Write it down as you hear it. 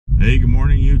Hey, good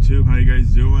morning YouTube. How you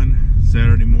guys doing?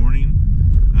 Saturday morning.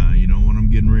 You know what I'm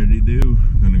getting ready to do?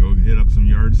 I'm gonna go hit up some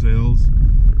yard sales.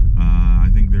 I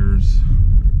think there's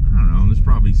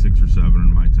probably 6 or 7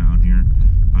 in my town here.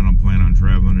 I don't plan on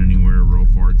traveling anywhere real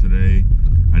far today.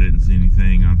 I didn't see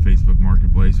anything on Facebook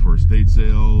Marketplace for estate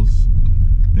sales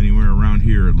anywhere around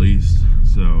here at least.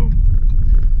 So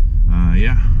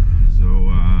yeah, so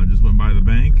just went by the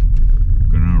bank.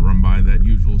 Gonna run by that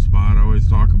usual spot I always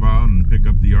talk about and pick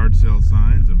up the yard sale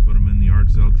signs and put them in the yard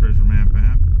sale treasure map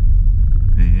app,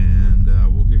 and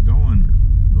we'll get going.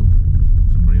 Oh,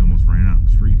 somebody almost ran out in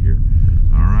the street here.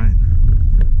 All right,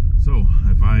 so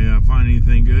if I find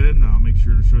anything good, I'll make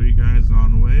sure to show you guys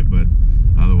on the way, but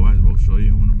otherwise we'll show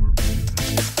you when we're ready.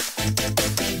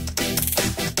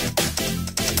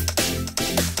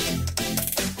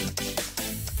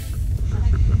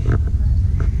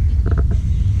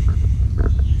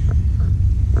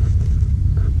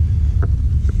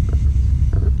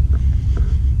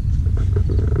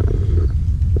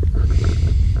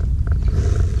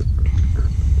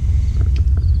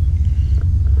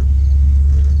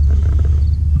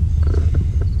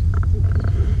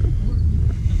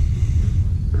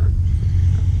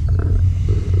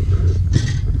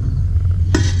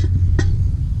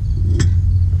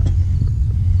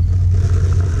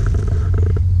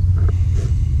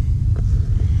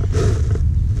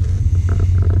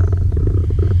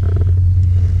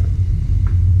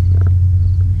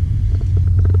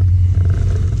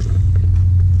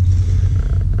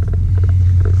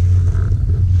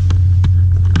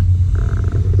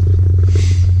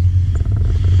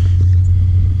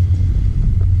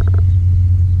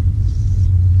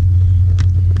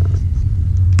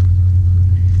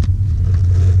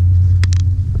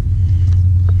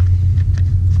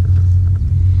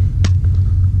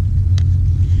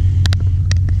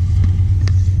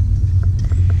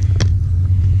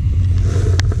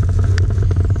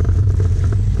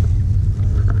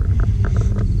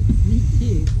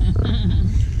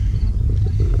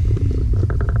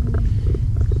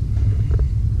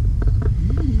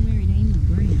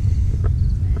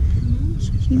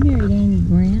 He married Amy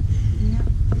Grant. Yeah.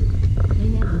 They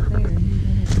had an affair. He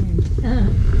got married.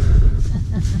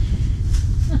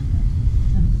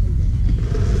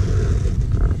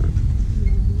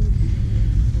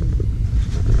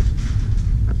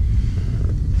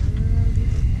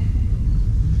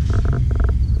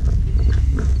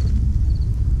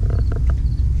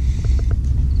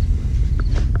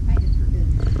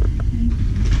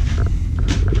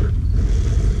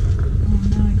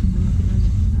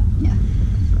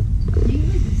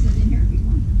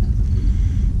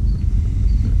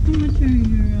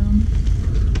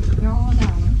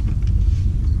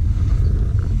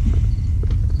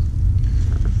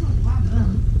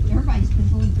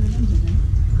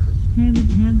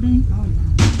 Have they? Oh, yeah.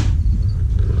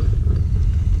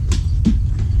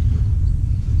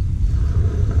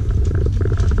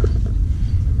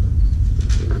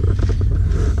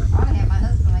 I have my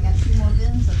husband. I got 2 more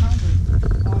bins of home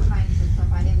with all kinds of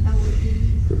stuff. I have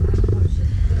LEDs. I don't know, it's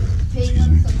just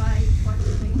penguins. Somebody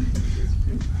watches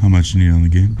penguins. How much do you need on the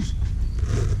games?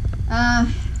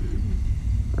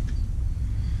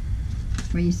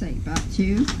 What do you say? About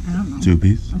 2? I don't know. 2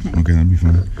 apiece? Okay. Okay, that'd be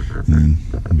fine. And then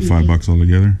 $5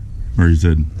 altogether? Or you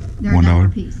said They're $1? $1 a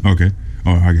piece. Okay.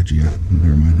 Oh, I got you. Yeah.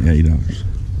 Never mind. Yeah, $8.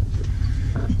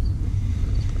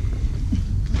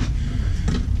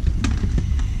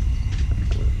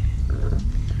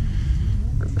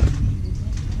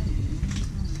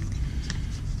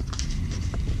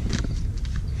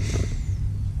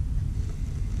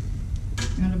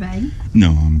 You want a bag?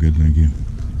 No, I'm good, thank you.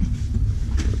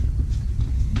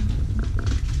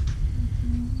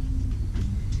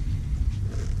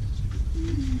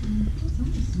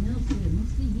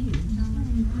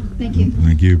 Thank you.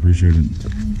 Thank you, appreciate it.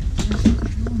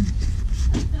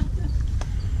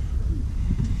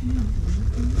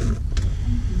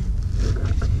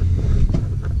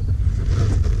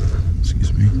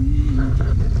 Excuse me.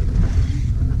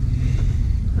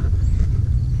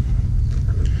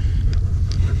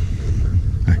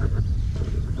 Hi.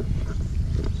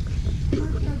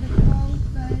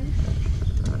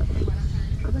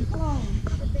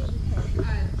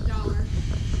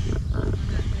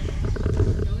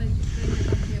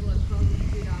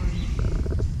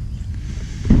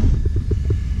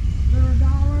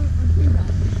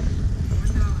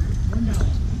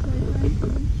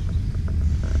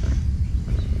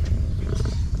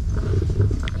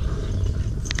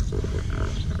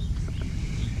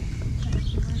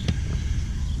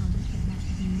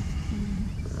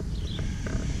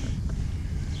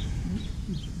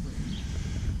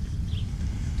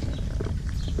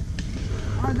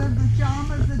 Are the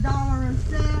pajamas $1 a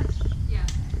set? Yeah.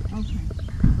 Okay.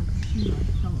 She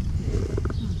likes color too.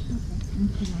 And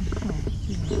she likes color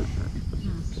too.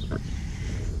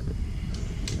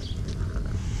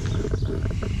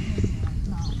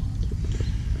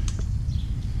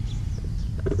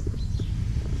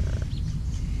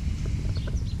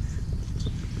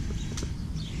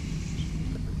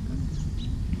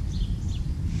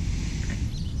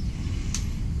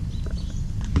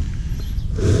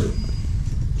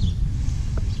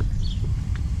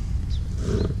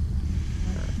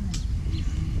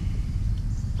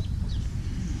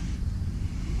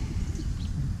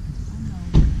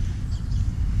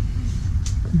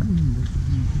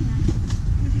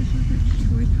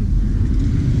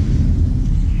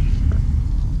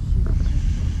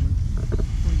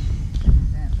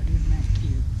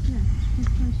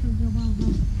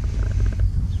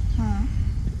 Huh?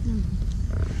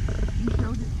 You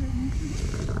showed it to me?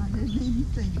 I didn't even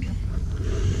see it.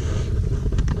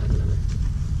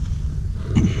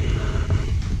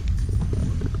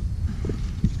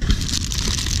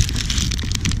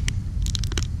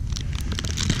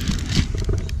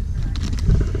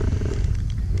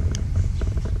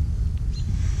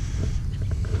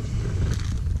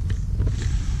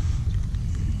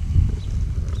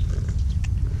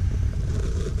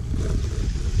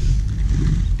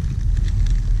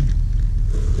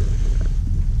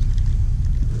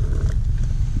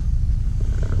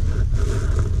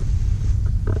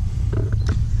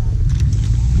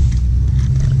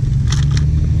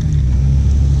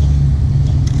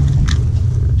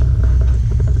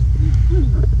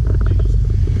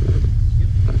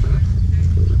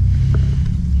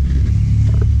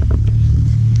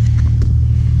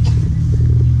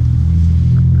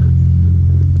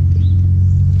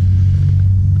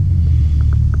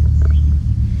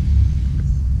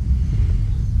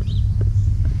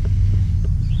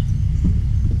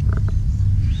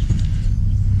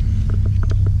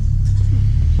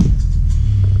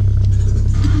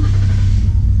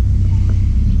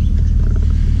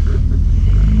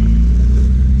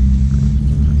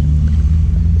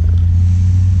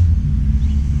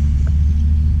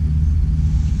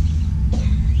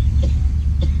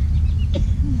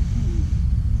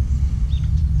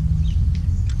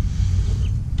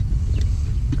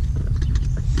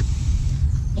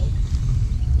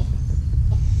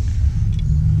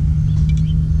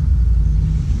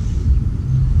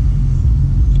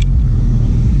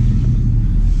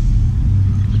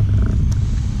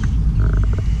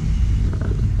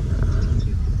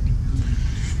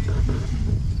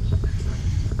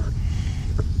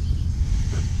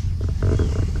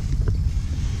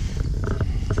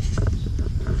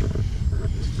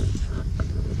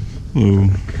 Hello.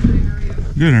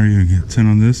 Good, how are you? Get 10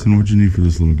 on this, and what'd you need for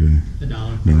this little guy? $1.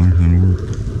 That'll work.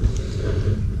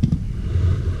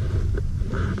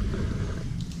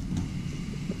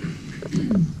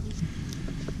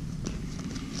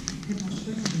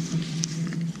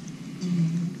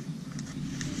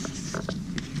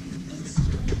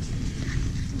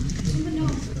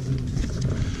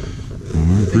 All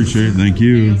right, appreciate it. Thank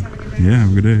you. Yeah,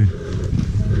 have a good day.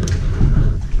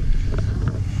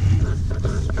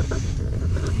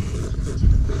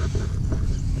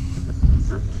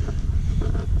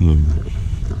 Hello.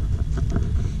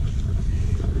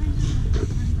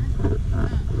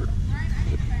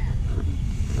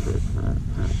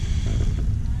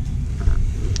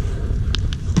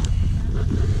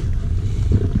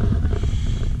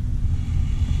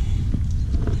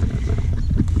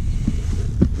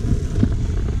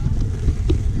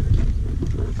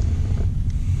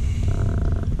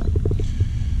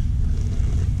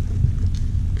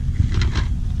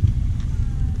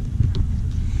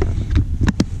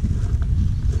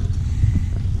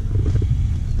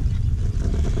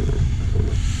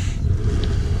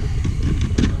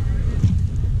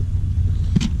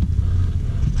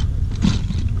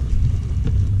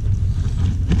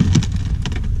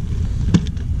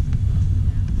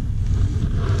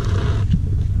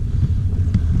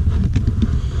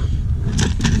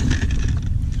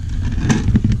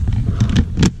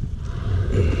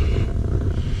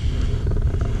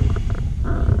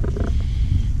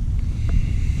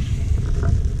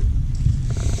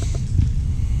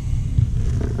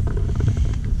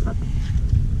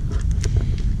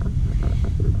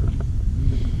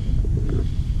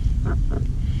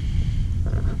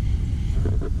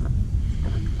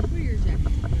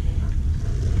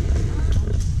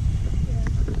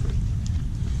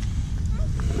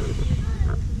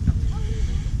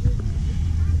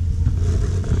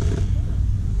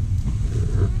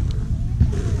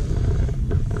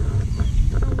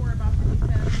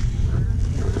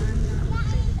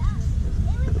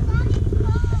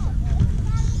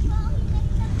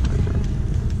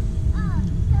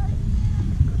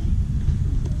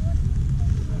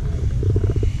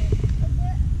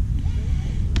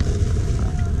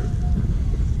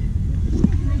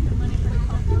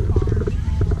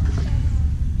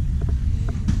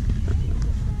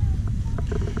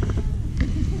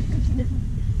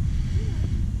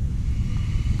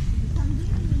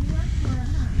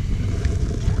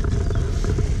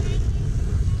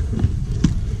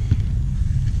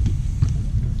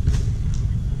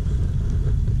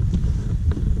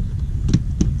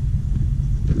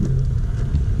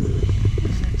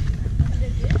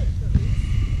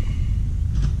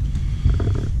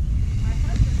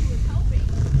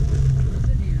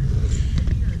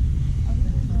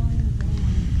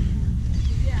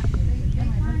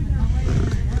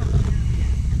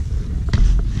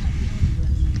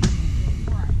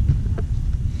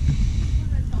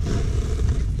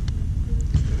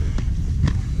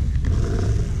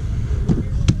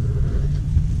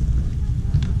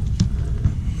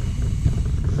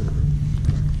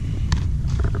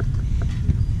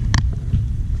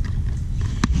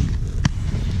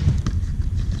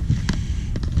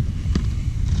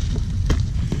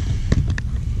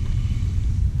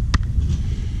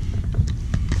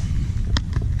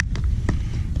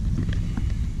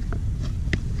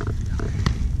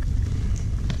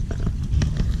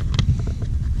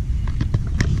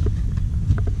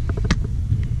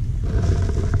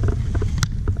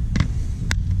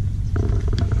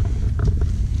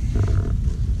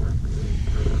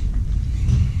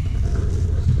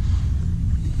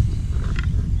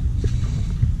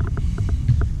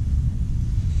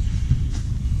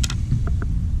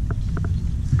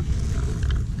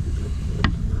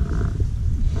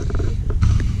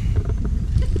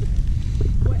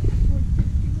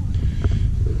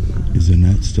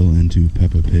 still into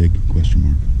Peppa Pig? Question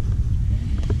mark.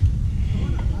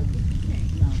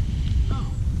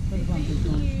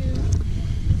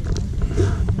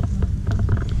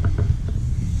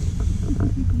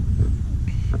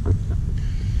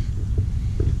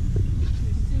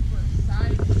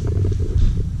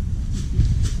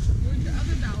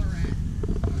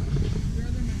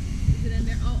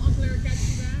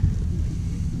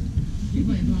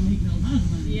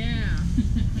 Yeah.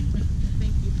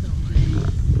 Thank you so much.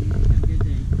 Have a good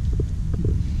day.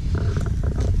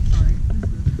 Sorry.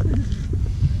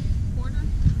 Quarter?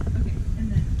 Okay. And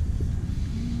then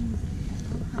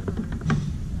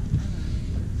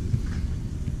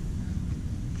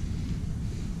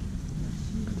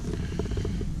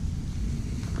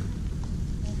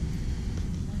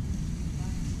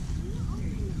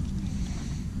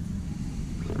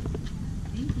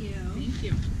thank you. Thank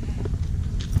you.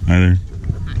 Hi there.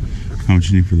 How much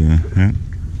you need for the hat?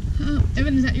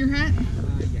 Evan, is that your hat?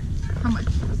 Yeah. How much?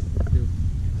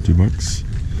 $2.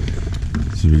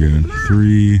 So we got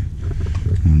 3.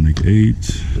 I'm gonna make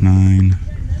 8, 9,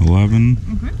 11.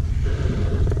 Okay.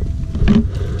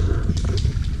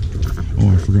 Oh,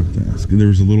 I forgot to ask. There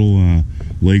was a little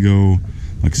Lego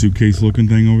like suitcase looking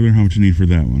thing over there. How much you need for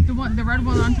that one? The one, the red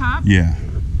one on top? Yeah.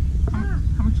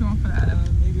 How much you want for that?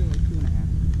 Maybe like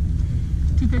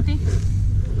 2.5. $2.50?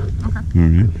 Okay. All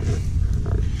right.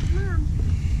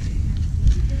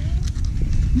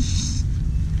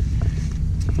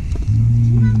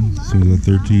 So the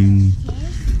 13.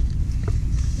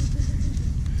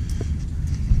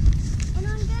 And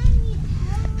I'm gonna need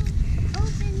help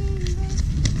opening this.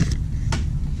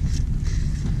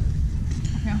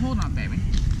 Okay, hold on, baby.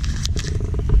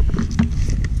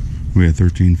 We had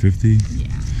 13.50. Yeah.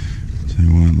 Tell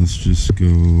you what, let's just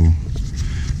go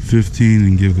 15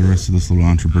 and give the rest of this little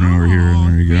entrepreneur here.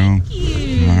 There you go. Thank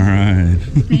you. All right.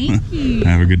 Thank you.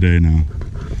 Have a good day now.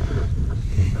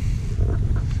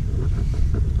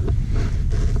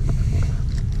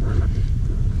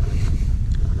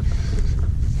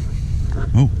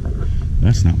 Oh,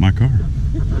 that's not my car.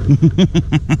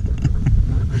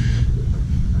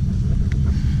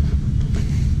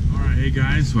 Alright, hey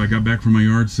guys, so I got back from my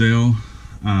yard sale.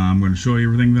 I'm going to show you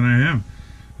everything that I have.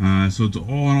 So it's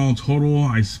all in all total,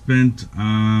 I spent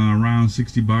around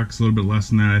 60 bucks, a little bit less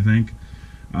than that I think.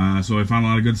 So I found a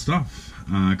lot of good stuff.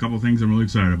 A couple of things I'm really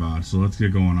excited about, so let's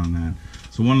get going on that.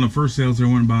 So one of the first sales I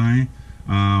went by,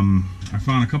 I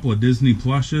found a couple of Disney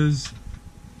plushes.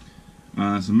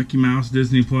 Some Mickey Mouse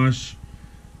Disney plush.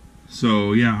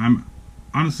 So yeah,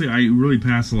 honestly I really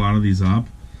pass a lot of these up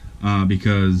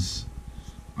because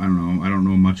I don't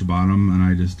know much about them, and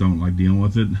I just don't like dealing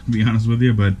with it, to be honest with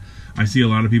you. But I see a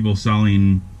lot of people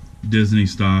selling Disney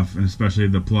stuff, and especially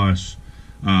the plush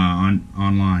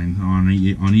online on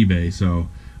eBay. So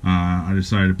I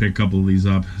decided to pick a couple of these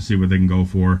up, see what they can go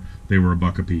for. They were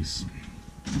 $1 a piece.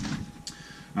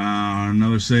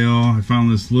 Another sale, I found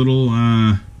this little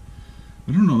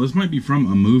I don't know, this might be from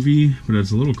a movie, but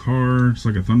it's a little car. It's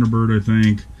like a Thunderbird, I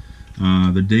think.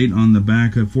 The date on the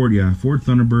back of Ford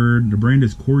Thunderbird. The brand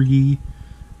is Corgi,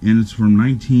 and it's from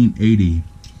 1980.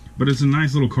 But it's a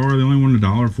nice little car. They only wanted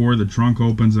 $1 for it. The trunk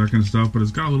opens, that kind of stuff. But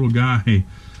it's got a little guy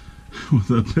with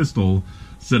a pistol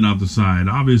sitting out the side.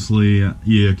 Obviously,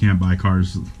 you can't buy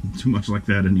cars too much like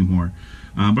that anymore.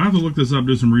 But I have to look this up,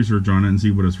 do some research on it, and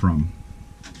see what it's from.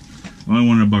 I only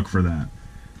wanted $1 for that.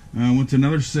 Went to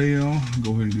another sale. I'll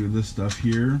go ahead and do this stuff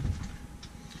here.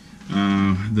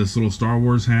 This little Star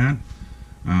Wars hat.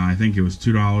 I think it was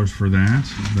 $2 for that.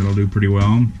 That'll do pretty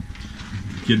well.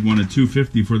 Kid wanted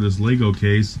 $2.50 for this Lego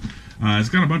case. It's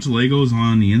got a bunch of Legos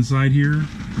on the inside here.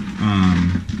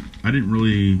 I didn't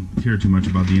really care too much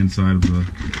about the inside of the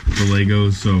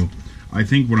Legos, so I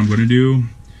think what I'm going to do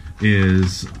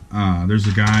is there's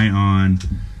a guy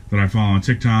that I follow on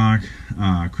TikTok,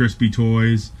 Crispy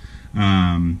Toys.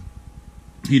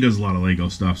 He does a lot of Lego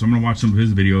stuff, so I'm gonna watch some of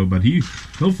his video. But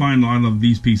he'll find a lot of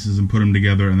these pieces and put them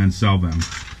together and then sell them.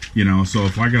 You know, so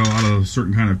if I get a lot of a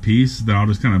certain kind of piece, then I'll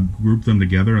just kind of group them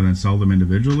together and then sell them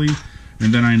individually.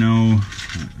 And then I know,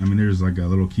 I mean, there's like a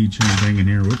little keychain thing in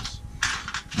here. Whoops.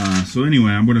 So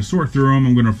anyway, I'm gonna sort through them.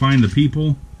 I'm gonna find the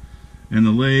people and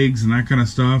the legs and that kind of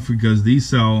stuff, because these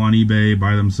sell on eBay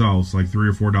by themselves like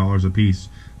 $3 or $4 a piece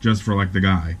just for like the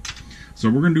guy. So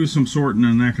we're going to do some sorting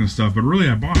and that kind of stuff. But really,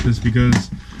 I bought this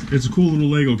because it's a cool little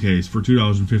Lego case for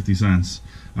 $2.50.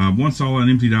 Once all that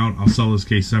emptied out, I'll sell this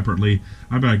case separately.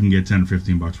 I bet I can get 10 or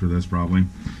 15 bucks for this probably.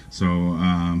 So,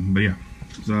 but yeah,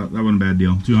 so that wasn't a bad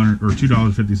deal.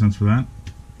 $2.50 for that.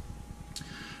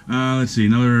 Let's see,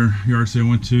 another yard sale I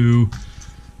went to.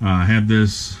 Had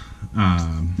this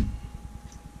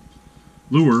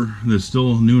lure that's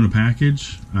still new in a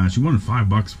package. She wanted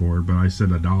 $5 for it, but I said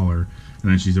 $1,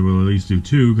 and then she said, "Well, at least do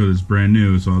 2 because it's brand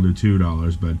new, so I'll do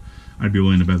 $2." But I'd be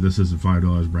willing to bet this isn't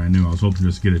 $5 brand new. I was hoping to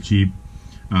just get it cheap.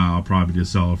 I'll probably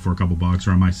just sell it for a couple bucks,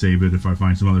 or I might save it if I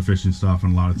find some other fishing stuff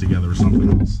and lot it together or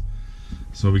something else.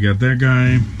 So we got that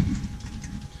guy.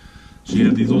 She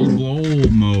had these old blow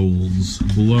molds.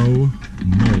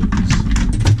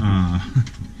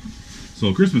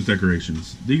 So Christmas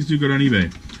decorations. These do good on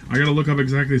eBay. I gotta look up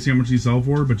exactly to see how much these sell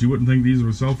for, but you wouldn't think these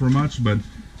would sell for much, but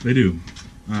they do.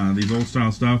 These old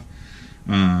style stuff,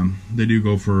 they do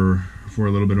go for a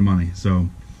little bit of money. So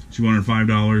she wanted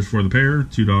 $5 for the pair,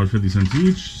 $2.50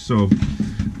 each, so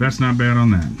that's not bad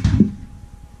on that.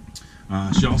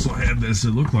 She also had this,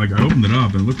 it looked like, I opened it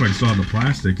up, and it looked like I saw the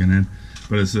plastic in it,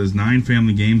 but it says 9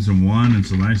 family games in one.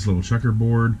 It's a nice little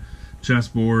checkerboard,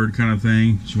 chessboard kind of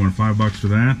thing. She wanted $5 for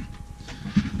that.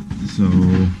 So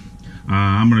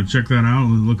I'm going to check that out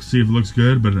and see if it looks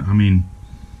good, but I mean,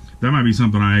 that might be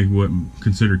something I would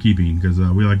consider keeping, because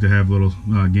we like to have little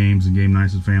games and game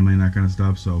nights with family and that kind of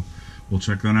stuff, so we'll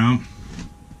check that out.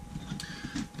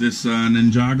 This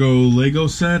Ninjago Lego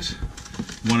set,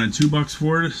 wanted $2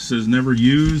 for it. It says never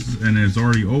used, and it's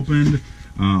already opened.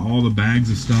 All the bags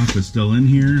of stuff is still in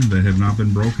here that have not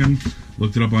been broken.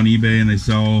 Looked it up on eBay, and they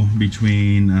sell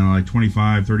between like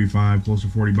 $25, $35, close to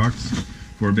 $40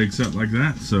 for a big set like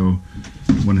that. So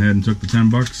went ahead and took the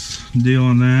 $10 deal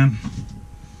on that.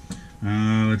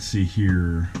 Let's see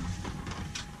here.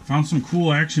 Found some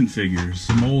cool action figures,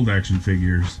 some old action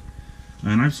figures.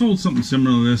 And I've sold something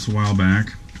similar to this a while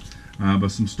back, but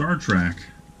some Star Trek.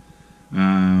 They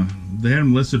had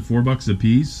them listed $4 a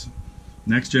piece.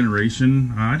 Next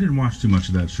Generation. I didn't watch too much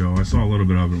of that show. I saw a little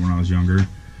bit of it when I was younger.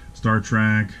 Star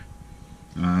Trek.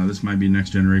 This might be Next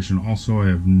Generation. Also, I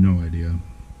have no idea.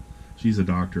 She's a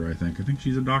doctor, I think. I think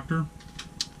she's a doctor.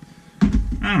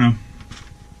 I don't know.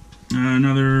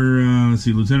 Another, let's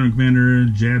see, Lieutenant Commander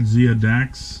Jadzia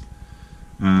Dax.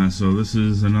 So this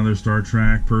is another Star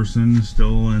Trek person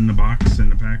still in the box, in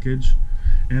the package.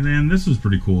 And then this is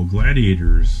pretty cool.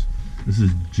 Gladiators. This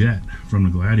is Jet from the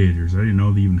Gladiators. I didn't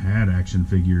know they even had action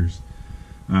figures.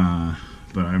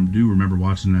 But I do remember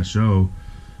watching that show,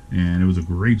 and it was a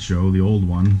great show, the old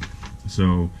one.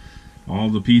 So all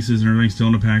the pieces and everything still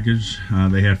in the package.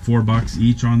 They had $4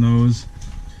 each on those.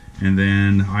 And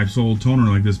then I've sold toner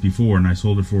like this before, and I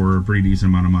sold it for a pretty decent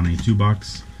amount of money.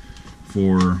 $2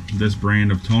 for this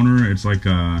brand of toner. It's like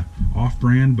a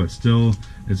off-brand, but still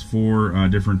it's for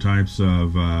different types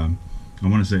of, I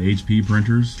want to say HP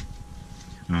printers.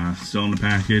 Still in the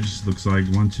package. Looks like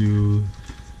 1, 2,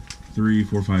 3,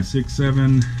 4, 5, 6,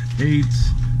 7, 8,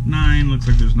 9. Looks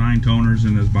like there's 9 toners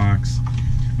in this box.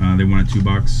 They wanted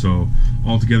 $2, so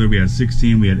altogether we had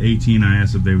 16. We had 18. I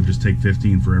asked if they would just take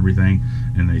 15 for everything,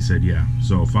 and they said yeah.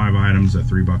 So 5 items at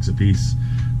 $3 a piece.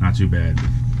 Not too bad.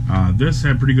 This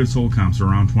had pretty good sold comps,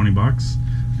 around $20.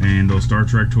 And those Star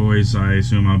Trek toys, I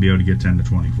assume I'll be able to get 10 to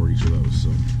 20 for each of those.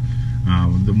 So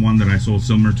the one that I sold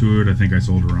similar to it, I think I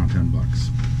sold around $10.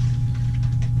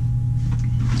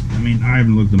 I mean, I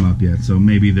haven't looked them up yet, so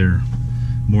maybe they're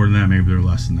more than that, maybe they're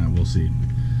less than that. We'll see.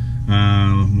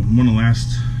 One of the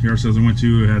last yard sales I went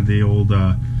to had the old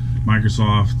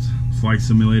Microsoft Flight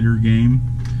Simulator game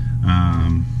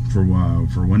for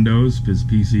Windows, his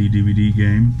PC DVD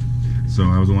game. So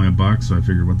I was only $1, so I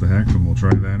figured what the heck, and we'll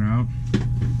try that out.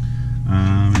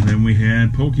 And then we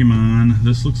had Pokemon.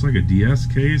 This looks like a DS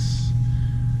case,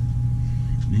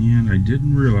 and I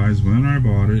didn't realize when I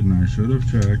bought it, and I should have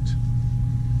checked,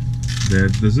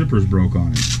 that the zippers broke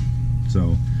on it.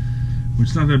 So, which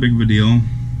is not that big of a deal.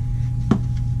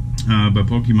 But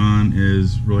Pokemon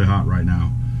is really hot right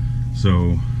now.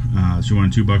 So she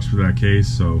wanted $2 for that case,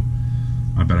 so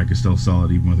I bet I could still sell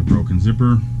it even with a broken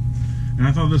zipper. And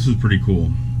I thought this was pretty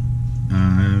cool.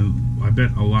 I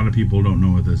bet a lot of people don't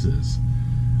know what this is.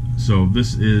 So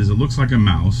this is, it looks like a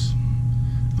mouse.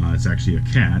 It's actually a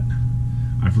cat.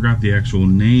 I forgot the actual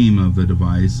name of the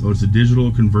device. Oh, it's a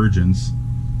digital convergence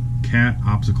cat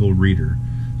optical reader.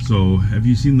 So have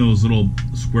you seen those little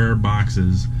square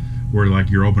boxes where like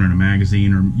you're opening a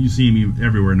magazine, or you see me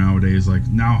everywhere nowadays, like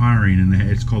now hiring, and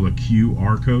it's called a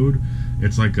QR code.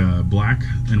 It's like a black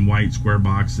and white square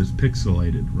box that's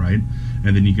pixelated, right?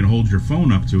 And then you can hold your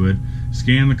phone up to it,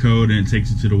 scan the code, and it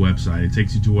takes you to the website. It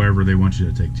takes you to wherever they want you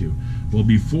to take to. Well,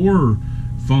 before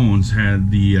phones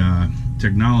had the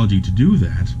technology to do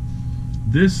that,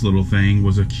 this little thing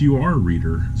was a QR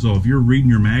reader. So if you're reading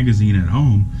your magazine at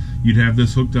home, you'd have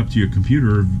this hooked up to your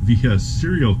computer via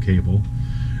serial cable,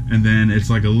 and then it's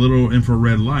like a little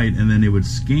infrared light, and then it would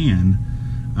scan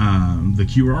the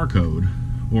QR code,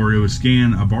 or it would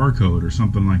scan a barcode or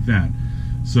something like that.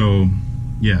 So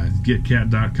yeah,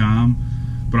 getcat.com.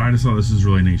 But I just thought this is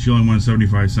really neat. She only wanted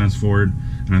 75 cents for it,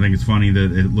 and I think it's funny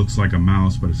that it looks like a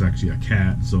mouse, but it's actually a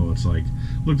cat. So it's like,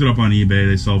 looked it up on eBay.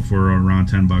 They sell for around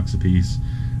 10 bucks a piece.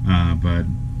 But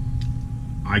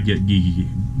I get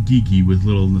geeky with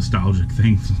little nostalgic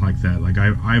things like that. Like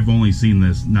I've only seen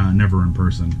this, never in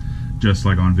person, just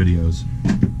like on videos.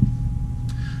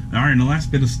 All right, and the last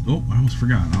bit of, oh, I almost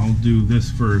forgot. I'll do this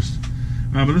first.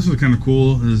 But this is kind of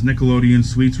cool. This is Nickelodeon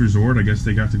Suites Resort. I guess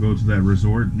they got to go to that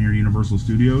resort near Universal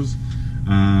Studios.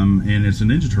 And it's a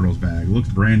Ninja Turtles bag. It looks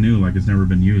brand new, like it's never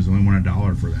been used. I only want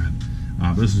 $1 for that.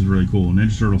 But this is really cool.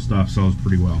 Ninja Turtle stuff sells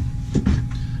pretty well.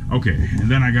 Okay, and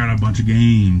then I got a bunch of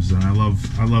games. And I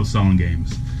love selling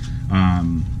games,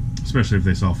 especially if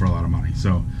they sell for a lot of money.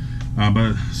 So,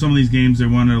 but some of these games they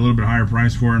wanted a little bit higher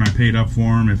price for, and I paid up for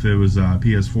them if it was a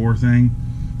PS4 thing.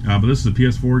 But this is a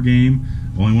PS4 game.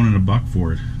 Only wanted $1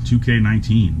 for it.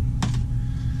 2K19.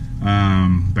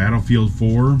 Battlefield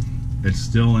 4. It's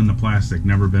still in the plastic,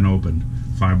 never been opened.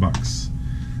 $5.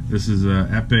 This is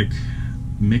Epic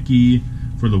Mickey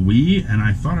for the Wii, and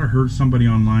I thought I heard somebody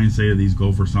online say that these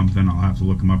go for something. I'll have to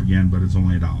look them up again, but it's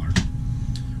only $1.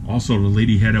 Also, the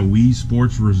lady had a Wii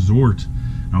Sports Resort.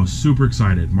 I was super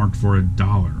excited, marked for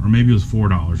 $1, or maybe it was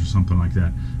 $4 or something like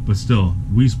that. But still,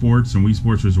 Wii Sports and Wii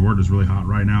Sports Resort is really hot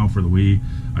right now for the Wii.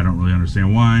 I don't really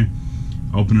understand why.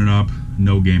 Open it up,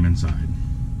 no game inside.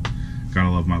 Gotta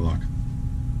love my luck.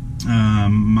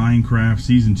 Minecraft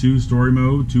Season 2 Story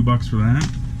Mode, $2 for that.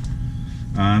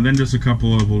 Then just a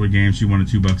couple of older games she wanted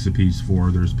 $2 a piece for.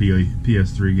 There's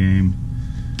PS3 game,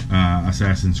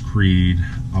 Assassin's Creed.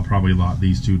 I'll probably lot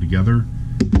these two together.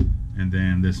 And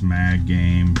then this mag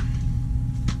game,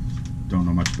 don't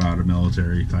know much about it,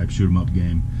 military type shoot 'em up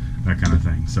game, that kind of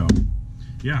thing. So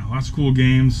yeah, lots of cool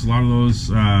games. A lot of those,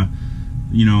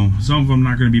 you know, some of them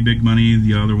not going to be big money.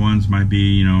 The other ones might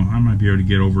be, you know, I might be able to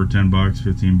get over 10 bucks,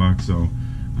 15 bucks. So,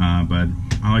 but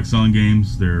I like selling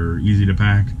games. They're easy to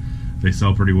pack. They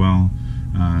sell pretty well.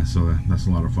 So that's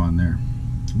a lot of fun there.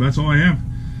 But that's all I have.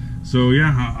 So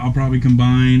yeah, I'll probably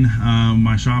combine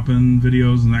my shopping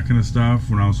videos and that kind of stuff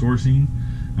when I was sourcing,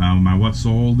 my what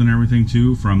sold and everything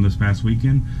too from this past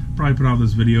weekend. Probably put out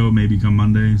this video maybe come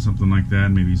Monday, something like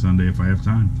that, maybe Sunday if I have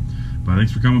time. But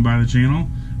thanks for coming by the channel,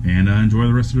 and enjoy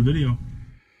the rest of the video.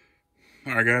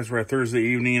 Alright guys, we're at Thursday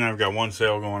evening. I've got one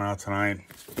sale going out tonight.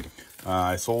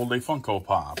 I sold a Funko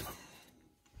Pop.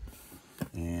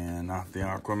 And not the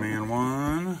Aquaman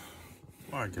one.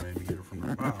 Well, I can maybe get it from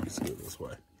there. Oh, let's go this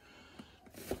way.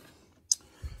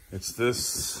 It's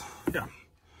this, yeah.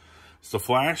 It's the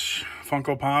Flash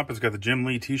Funko Pop. It's got the Jim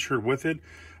Lee t-shirt with it.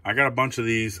 I got a bunch of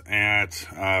these at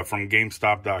from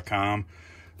GameStop.com.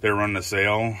 They're running a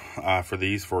sale for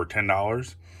these for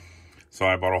 $10. So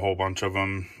I bought a whole bunch of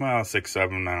them. Well, 6,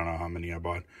 7, I don't know how many I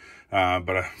bought.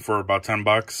 But for about 10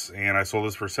 bucks. And I sold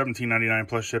this for $17.99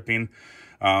 plus shipping.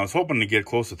 I was hoping to get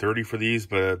close to 30 for these,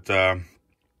 but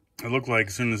it looked like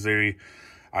as soon as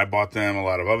I bought them, a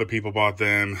lot of other people bought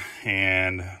them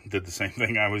and did the same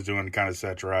thing I was doing to kind of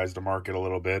satirize the market a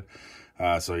little bit.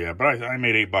 So yeah, but I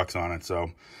made $8 on it,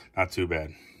 so not too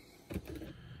bad.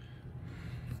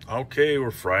 Okay,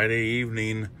 we're Friday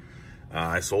evening.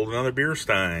 I sold another beer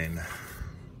stein.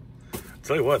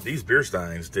 Tell you what, these beer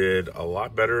steins did a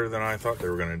lot better than I thought they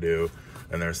were going to do.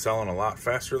 And they're selling a lot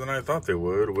faster than I thought they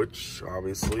would, which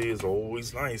obviously is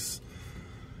always nice.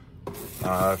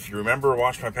 If you remember,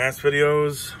 watch my past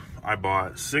videos, I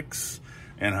bought 6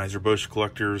 Anheuser-Busch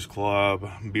Collectors Club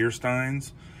beer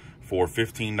steins for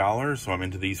 $15. So I'm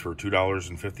into these for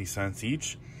 $2.50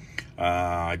 each.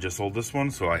 I just sold this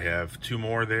one, so I have 2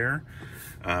 more there.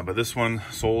 But this one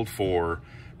sold for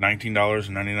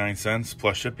 $19.99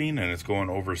 plus shipping, and it's going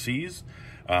overseas.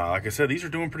 Like I said, these are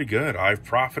doing pretty good. I've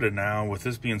profited now with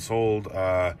this being sold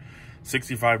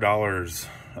 $65.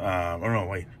 Oh no,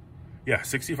 wait. Yeah,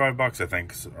 65 bucks, I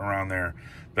think, around there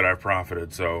that I've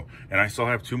profited. So, and I still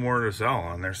have 2 more to sell,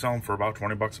 and they're selling for about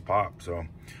 20 bucks a pop. So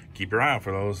keep your eye out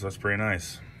for those. That's pretty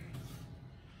nice.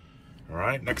 All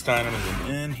right, next item is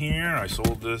in here. I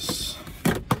sold this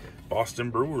Boston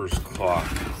Brewers clock.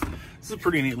 This is a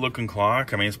pretty neat looking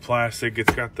clock. I mean, it's plastic.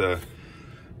 It's got the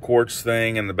quartz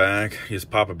thing in the back. You just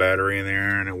pop a battery in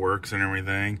there and it works and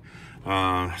everything.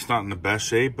 It's not in the best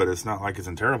shape, but it's not like it's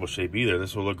in terrible shape either.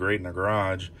 This will look great in the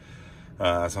garage,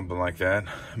 something like that.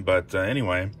 But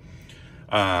anyway,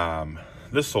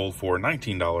 this sold for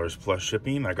 $19 plus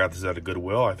shipping. I got this at a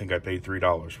Goodwill. I think I paid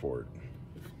 $3 for it.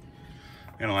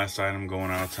 And the last item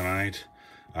going out tonight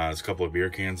is a couple of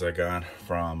beer cans I got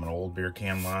from an old beer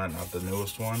can lot, not the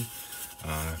newest one.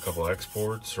 A couple of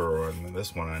exports, or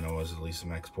this one I know is at least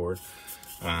an export.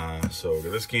 So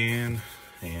this can,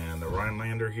 and the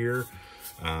Rhinelander here.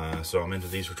 So I'm into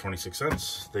these for 26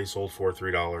 cents. They sold for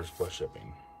 $3 plus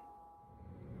shipping.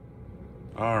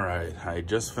 Alright, I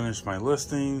just finished my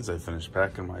listings. I finished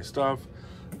packing my stuff.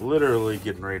 Literally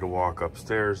getting ready to walk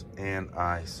upstairs, and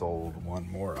I sold one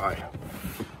more item.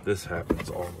 This happens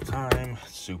all the time.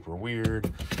 It's super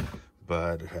weird,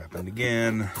 but it happened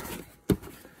again.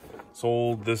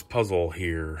 Sold this puzzle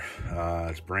here.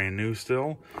 It's brand new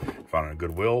still. Found it at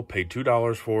Goodwill. Paid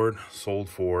 $2 for it. Sold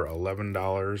for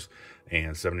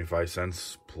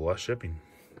 $11.75 plus shipping.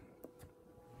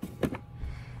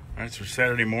 Alright, so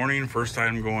Saturday morning, first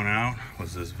item going out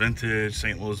was this vintage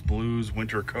St. Louis Blues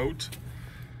winter coat.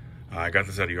 I got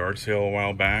this at a yard sale a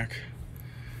while back.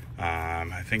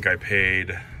 I think I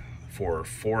paid for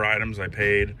 4 items. I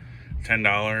paid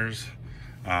 $10.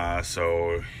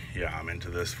 So yeah, I'm into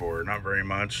this for not very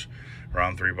much,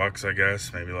 around $3, I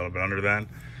guess, maybe a little bit under that.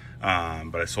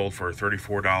 But I sold for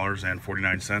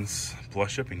 $34.49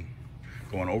 plus shipping,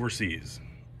 going overseas.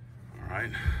 All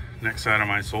right, next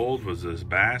item I sold was this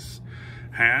bass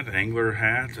hat, angler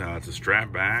hat. It's a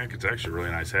strap back. It's actually a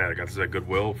really nice hat. I got this at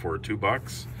Goodwill for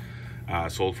 $2.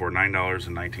 Sold for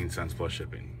 $9.19 plus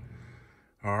shipping.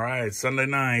 All right, Sunday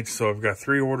night. So I've got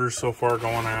 3 orders so far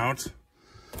going out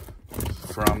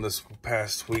from this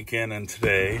past weekend and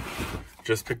today.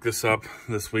 Just picked this up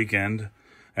this weekend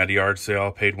at a yard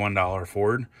sale. Paid $1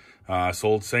 for it.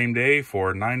 Sold same day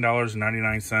for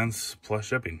 $9.99 plus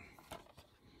shipping.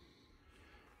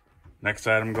 Next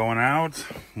item going out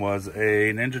was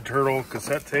a Ninja Turtle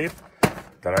cassette tape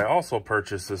that I also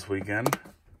purchased this weekend.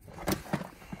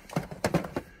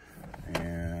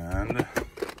 And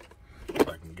if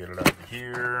I can get it out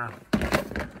here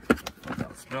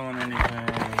without spilling anything,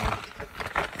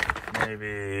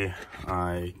 maybe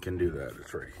I can do that.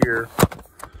 It's right here.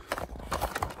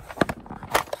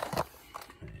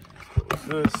 And close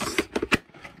this.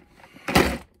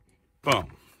 Boom.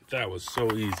 That was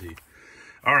so easy.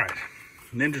 All right,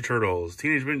 Ninja Turtles,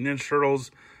 Teenage Mutant Ninja Turtles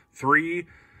 3,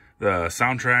 the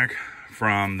soundtrack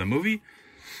from the movie.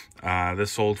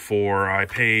 This sold for, I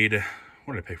paid,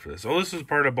 what did I pay for this? Oh, this is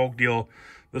part of a bulk deal.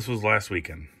 This was last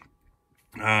weekend.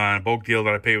 A bulk deal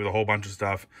that I paid with a whole bunch of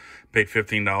stuff. Paid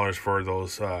 $15 for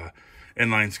those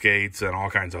inline skates and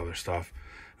all kinds of other stuff.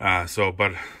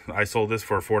 But I sold this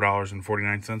for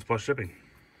 $4.49 plus shipping.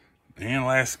 And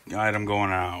last item going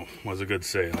out was a good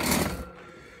sale.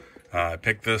 I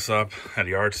picked this up at a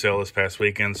yard sale this past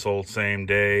weekend, sold same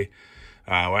day.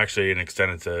 Well, actually, it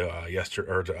extended to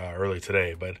early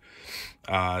today, but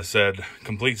said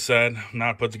complete set,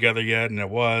 not put together yet, and it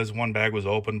was. One bag was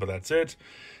open, but that's it.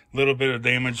 Little bit of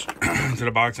damage to the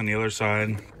box on the other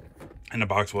side, and the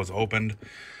box was opened,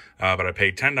 but I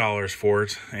paid $10 for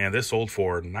it, and this sold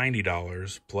for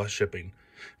 $90 plus shipping,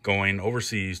 going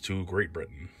overseas to Great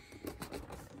Britain.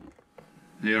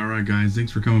 Hey, alright guys,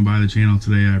 thanks for coming by the channel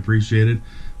today. I appreciate it.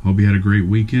 Hope you had a great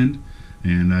weekend,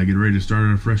 and get ready to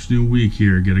start a fresh new week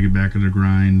here. Gotta get back to the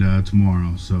grind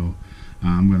tomorrow. So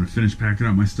I'm going to finish packing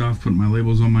up my stuff, putting my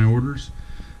labels on my orders,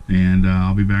 and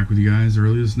I'll be back with you guys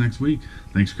early this next week.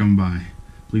 Thanks for coming by.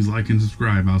 Please like and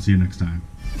subscribe. I'll see you next time.